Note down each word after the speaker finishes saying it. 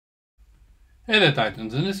Hey there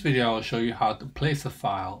Titans, in this video I'll show you how to place a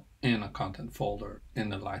file in a content folder in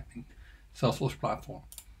the Lightning Salesforce platform.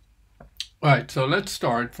 Alright, so let's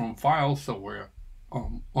start from files. So we're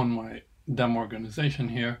on my demo organization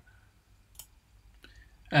here,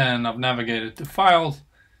 and I've navigated to files,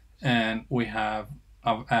 and I've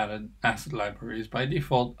added asset libraries. By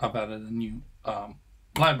default I've added a new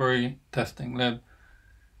library, testing lib,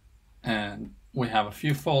 and we have a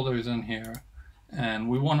few folders in here, and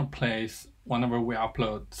we want to place, whenever we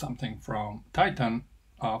upload something from Titan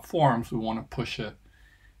forms, we want to push it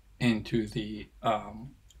into the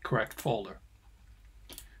correct folder.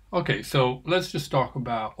 Okay, so let's just talk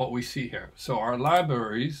about what we see here. So our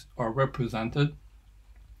libraries are represented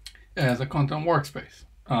as a Content Workspace.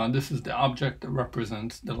 This is the object that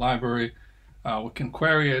represents the library. We can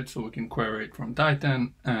query it, so we can query it from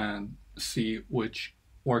Titan and see which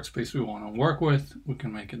workspace we want to work with. We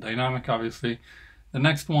can make it dynamic, obviously. The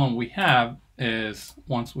next one we have is,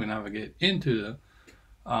 once we navigate into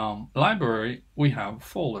the library, we have a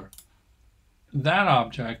folder. That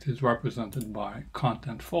object is represented by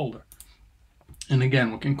content folder. And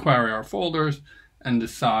again, we can query our folders and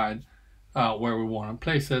decide where we want to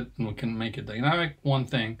place it, and we can make it dynamic. One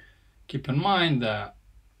thing, keep in mind that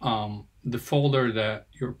the folder that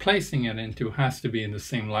you're placing it into has to be in the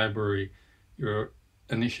same library you're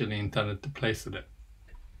initially intended to place it in.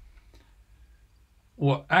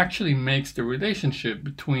 What actually makes the relationship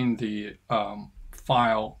between the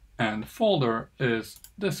file and folder is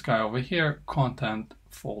this guy over here, content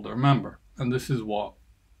folder member. And this is what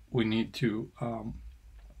we need to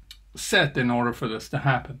set in order for this to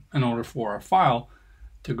happen, in order for our file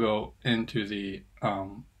to go into the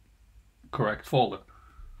correct folder.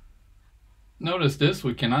 Notice this,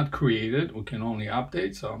 we cannot create it, we can only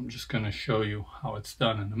update. So I'm just going to show you how it's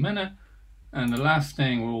done in a minute. And the last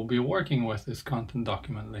thing we will be working with is content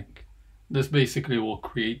document link. This basically will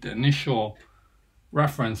create the initial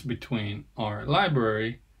reference between our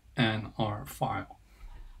library and our file.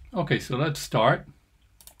 Okay, so let's start.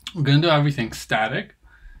 We're going to do everything static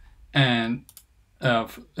and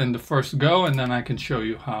in the first go, and then I can show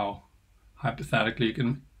you how hypothetically you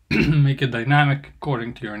can make it dynamic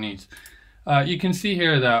according to your needs. You can see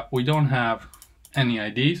here that we don't have any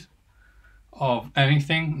IDs of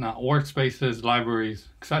anything, not workspaces, libraries,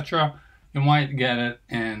 etc. You might get it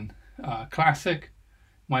in Classic,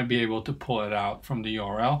 might be able to pull it out from the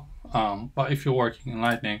URL, but if you're working in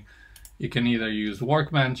Lightning, you can either use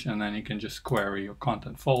Workbench, and then you can just query your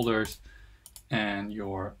content folders and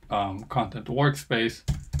your Content Workspace.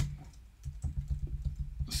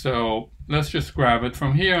 So let's just grab it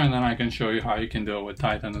from here, and then I can show you how you can do it with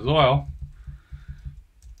Titan as well.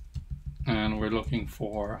 And we're looking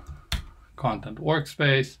for Content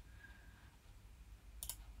Workspace,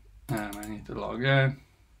 and I need to log in.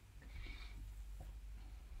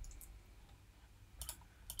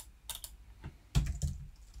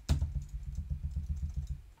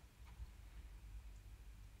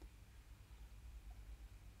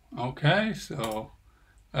 Okay, so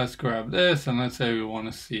let's grab this, and let's say we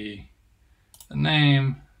want to see the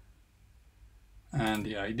name and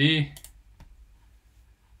the ID.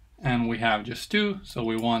 And we have just two, so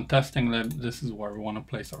we want testing lib. This is where we want to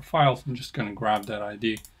place our files. I'm just going to grab that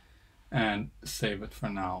ID and save it for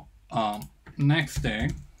now. Next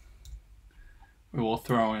thing, we will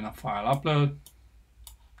throw in a file upload.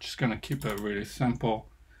 Just going to keep it really simple,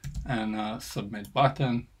 and submit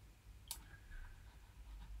button,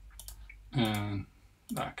 and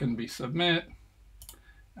that can be submit.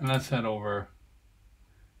 And let's head over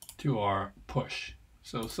to our push.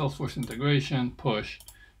 So Salesforce integration, push,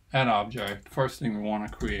 add object. First thing we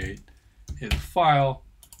want to create is file.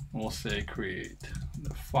 We'll say create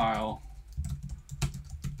the file,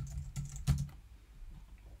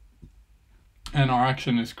 and our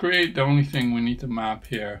action is create. The only thing we need to map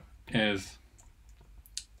here is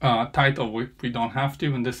title. We don't have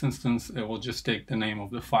to. In this instance, it will just take the name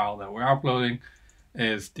of the file that we're uploading,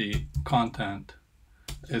 is the content,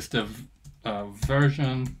 is the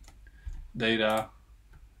version data,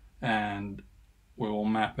 and we will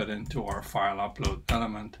map it into our file upload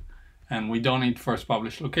element. And we don't need first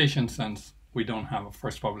published location, since we don't have a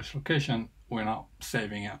first published location. We're not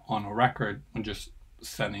saving it on a record, we're just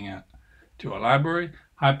sending it to a library.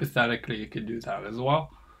 Hypothetically, you could do that as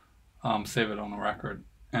well. Save it on a record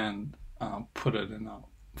and put it in a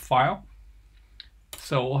file.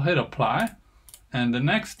 So we'll hit apply. And the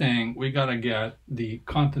next thing, we gotta get the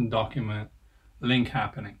content document link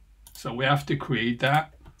happening. So we have to create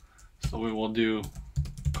that. So we will do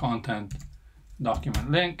content document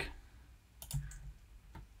link,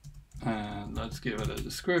 and let's give it a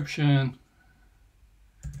description.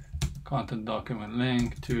 content document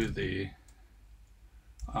link to the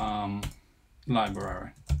library,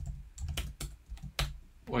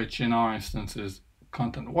 which in our instance is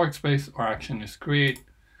Content Workspace. Our action is create,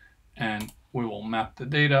 and we will map the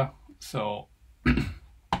data. So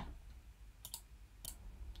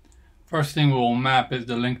first thing we will map is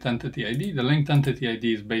the linked entity ID. The linked entity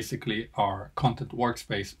ID is basically our Content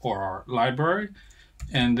Workspace or our library.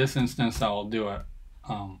 In this instance, I'll do a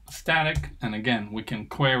static, and again, we can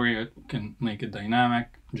query it, we can make it dynamic,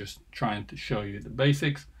 just trying to show you the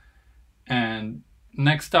basics. And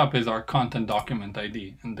next up is our content document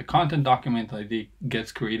ID, and the content document ID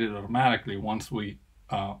gets created automatically once we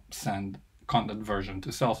send content version to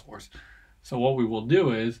Salesforce. So what we will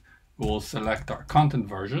do is we will select our content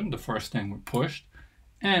version, the first thing we pushed,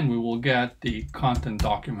 and we will get the content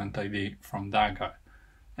document ID from that guy.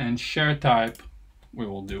 And share type, we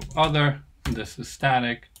will do other. This is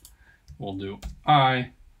static. We'll do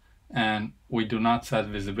I, and we do not set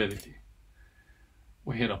visibility.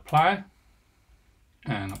 We hit apply,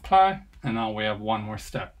 and now we have one more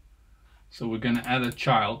step. So we're going to add a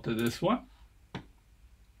child to this one.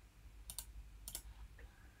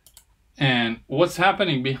 And what's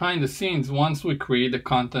happening behind the scenes once we create the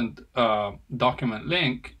content document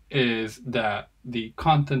link is that the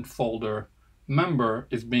content folder member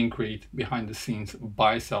is being created behind the scenes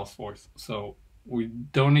by Salesforce. So we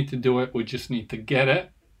don't need to do it, we just need to get it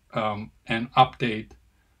and update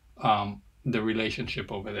the relationship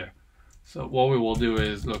over there. So what we will do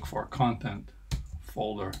is look for content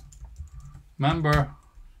folder member,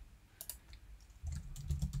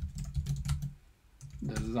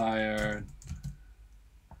 desired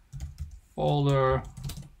folder.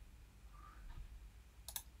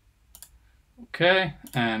 Okay,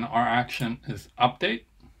 and our action is update.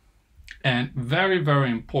 And very, very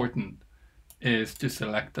important is to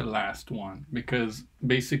select the last one, because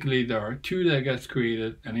basically there are two that gets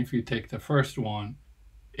created, and if you take the first one,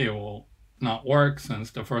 it will not work, since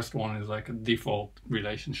the first one is like a default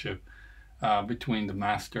relationship between the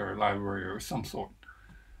master library or some sort.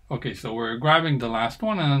 Okay, so we're grabbing the last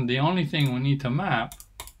one, and the only thing we need to map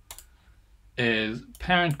is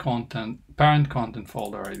parent content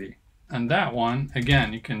folder ID. And that one,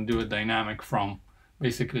 again, you can do a dynamic from,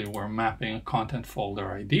 basically we're mapping a content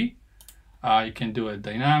folder ID. You can do a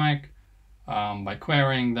dynamic by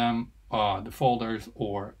querying them, the folders,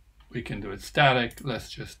 or we can do it static. Let's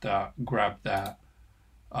just grab that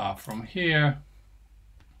from here.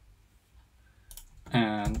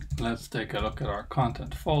 And let's take a look at our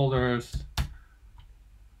content folders.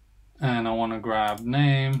 And I want to grab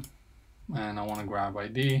name, and I want to grab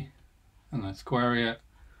ID, and let's query it.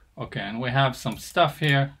 Okay, and we have some stuff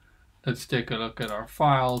here. Let's take a look at our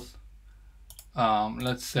files.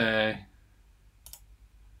 Let's say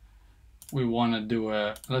we want to do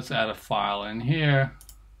let's add a file in here.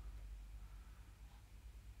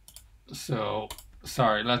 So,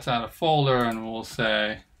 sorry, let's add a folder, and we'll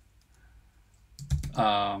say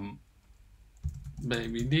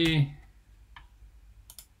baby D,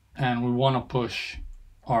 and we want to push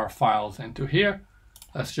our files into here.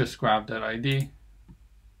 Let's just grab that ID,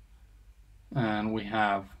 and we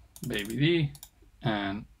have baby D,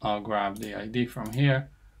 and I'll grab the ID from here,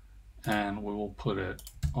 and we will put it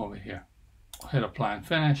over here. Hit apply and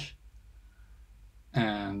finish,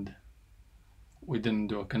 and we didn't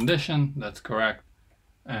do a condition, that's correct.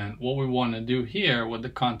 And what we want to do here with the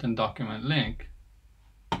content document link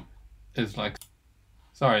is like,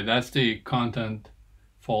 sorry, that's the content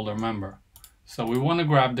folder member. So we want to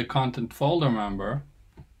grab the content folder member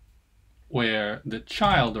where the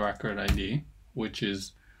child record ID, which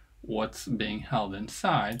is what's being held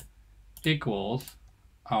inside, equals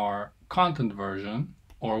our content version,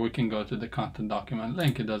 or we can go to the content document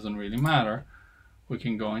link, it doesn't really matter. We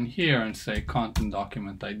can go in here and say content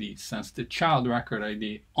document ID. Since the child record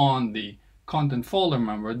ID on the content folder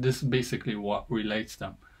member, this is basically what relates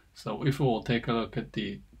them. So if we will take a look at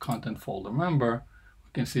the content folder member,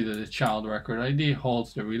 we can see that the child record ID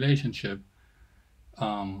holds the relationship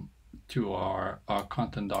to our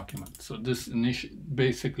content document. So this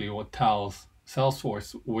basically what tells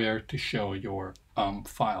Salesforce where to show your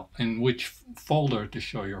file, in which folder to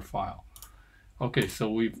show your file. Okay, so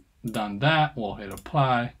we've done that. We'll hit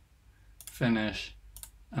apply, finish,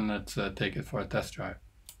 and let's take it for a test drive.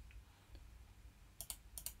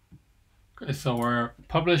 Okay, so we're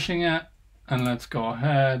publishing it, and let's go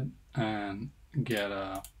ahead and get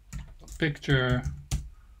a picture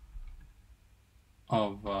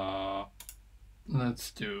of,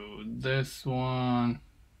 let's do this one,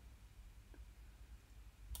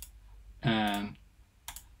 and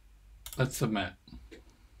let's submit.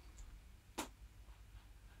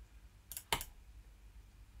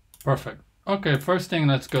 Perfect. Okay, first thing,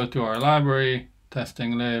 let's go to our library,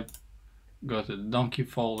 testing lib, go to the donkey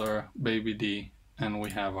folder, baby D, and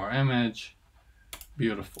we have our image.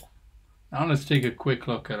 Beautiful. Now let's take a quick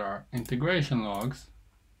look at our integration logs.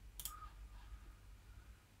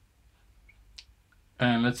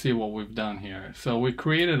 And let's see what we've done here. So we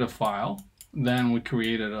created a file, then we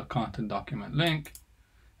created a content document link,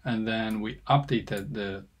 and then we updated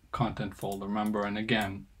the content folder member. And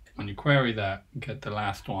again, when you query that, get the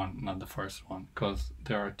last one, not the first one, because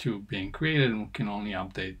there are two being created and we can only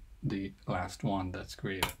update the last one that's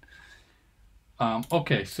created.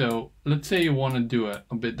 Okay, so let's say you want to do it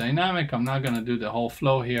a bit dynamic. I'm not going to do the whole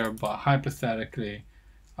flow here, but hypothetically,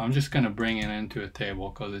 I'm just going to bring it into a table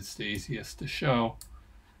because it's the easiest to show.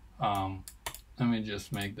 Let me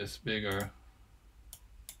just make this bigger.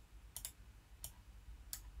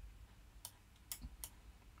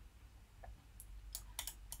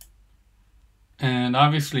 And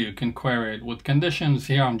obviously you can query it with conditions.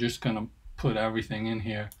 Here I'm just going to put everything in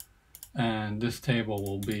here, and this table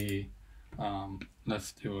will be,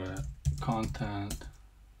 let's do a content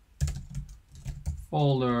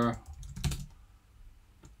folder,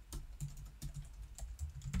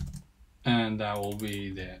 and that will be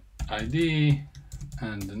the ID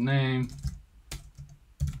and the name,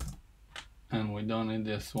 and we don't need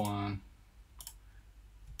this one,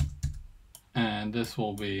 and this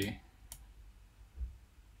will be,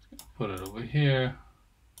 put it over here,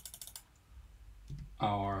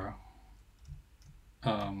 our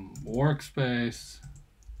workspace,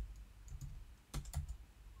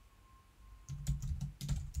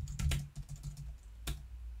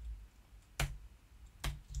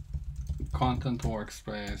 content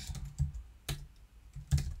workspace,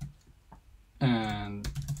 and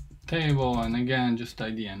table, and again just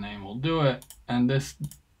ID and name will do it. And this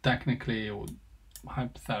technically would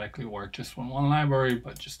hypothetically work just from one library,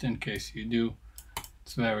 but just in case you do,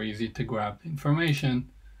 it's very easy to grab the information.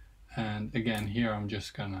 And again, here I'm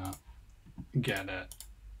just gonna get it.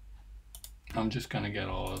 I'm just gonna get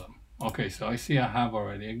all of them. Okay, so I see I have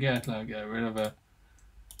already a get. Let's get rid of it,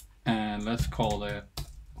 and let's call it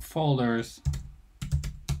folders.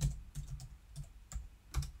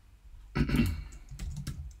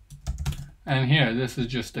 And here, this is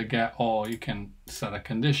just a get all. You can set a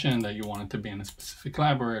condition that you want it to be in a specific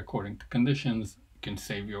library according to conditions. You can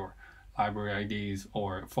save your library IDs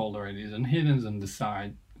or folder IDs and hiddens and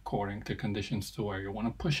decide according to conditions to where you want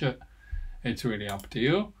to push it. It's really up to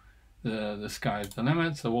you. The sky's the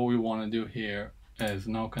limit. So what we want to do here is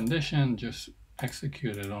no condition, just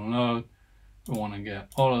execute it on load. We want to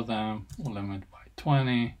get all of them. We'll limit by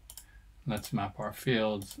 20. Let's map our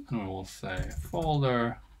fields, and we will say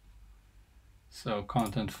folder. So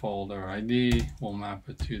content folder ID, we'll map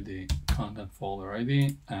it to the content folder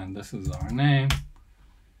ID, and this is our name.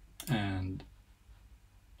 And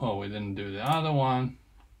oh, we didn't do the other one.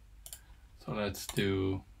 So let's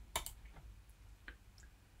do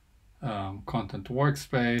Content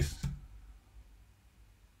Workspace.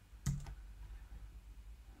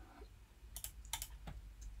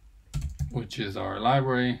 Which is our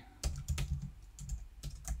library.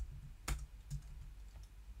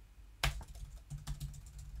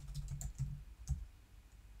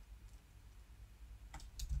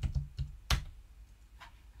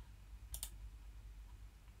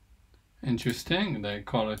 Interesting, they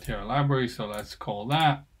call it here a library, so let's call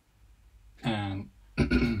that. And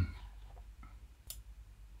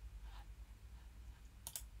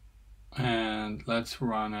and let's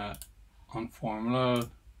run it on form load.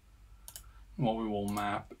 What we will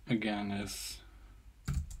map again is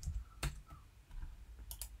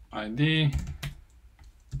ID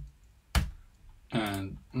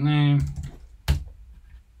and name.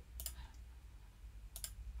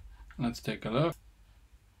 Let's take a look.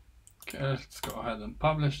 Okay, let's go ahead and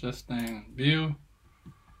publish this thing, view.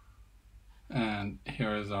 And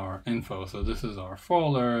here is our info. So this is our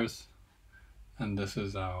folders, and this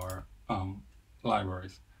is our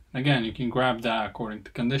libraries. Again, you can grab that according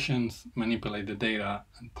to conditions, manipulate the data,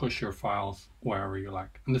 and push your files wherever you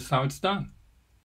like. And this is how it's done.